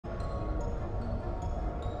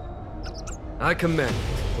I commend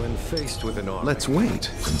it. When faced with an army, Let's wait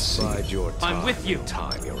and see. bide your time. I'm with you. and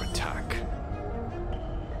time your attack.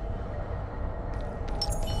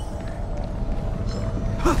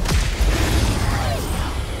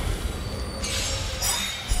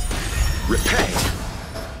 Repay.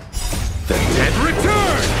 The dead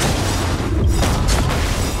return!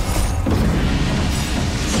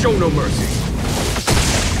 Show no mercy.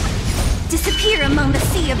 Disappear among the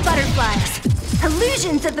sea of butterflies.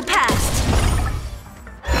 Illusions of the past.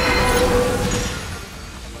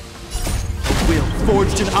 Will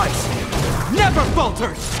forged in ice never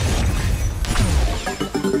falters!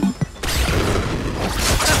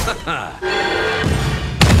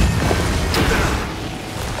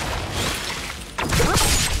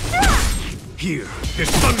 Here is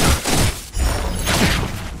thunder.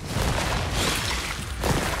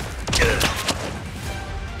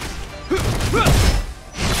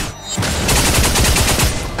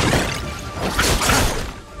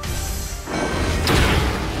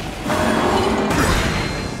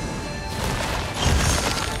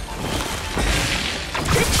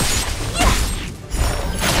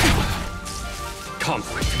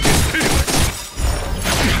 Conflict is pitiless.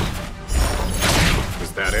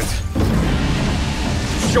 Is that it?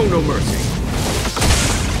 Show no mercy.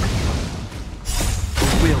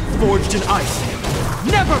 Will forged in ice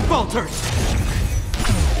never falters!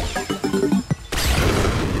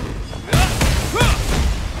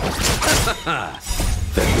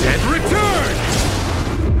 The dead return!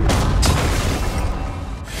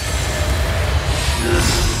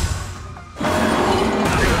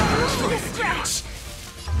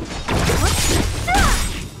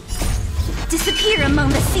 Disappear among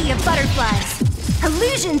the sea of butterflies.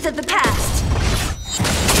 Illusions of the past.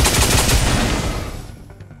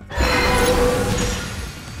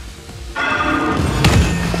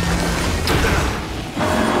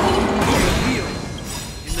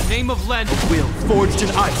 In the name of Len, will forged in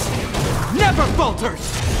ice never falters!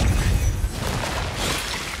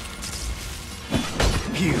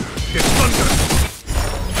 Here is thunder.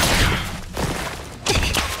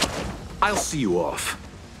 I'll see you off.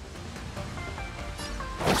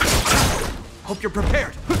 Hope you're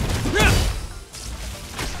prepared.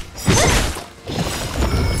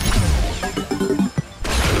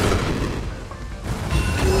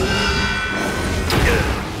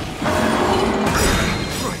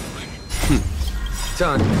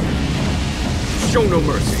 Done. Show no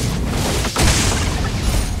mercy.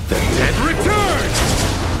 The dead return!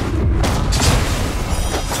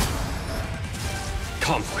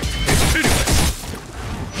 Conflict is pitiless.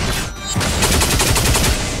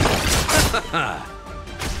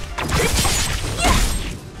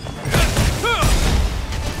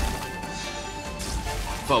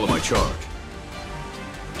 Follow my charge.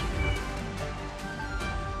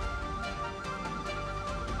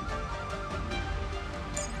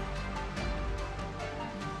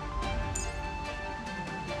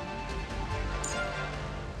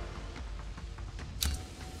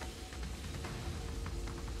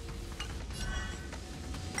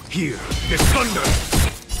 Here is thunder.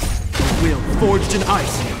 Will forged in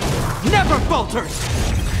ice never falters!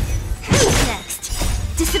 Who's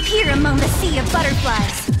next? Disappear among the sea of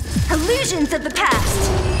butterflies. Illusions of the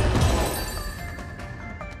past.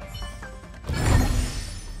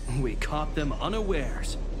 We caught them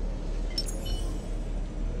unawares.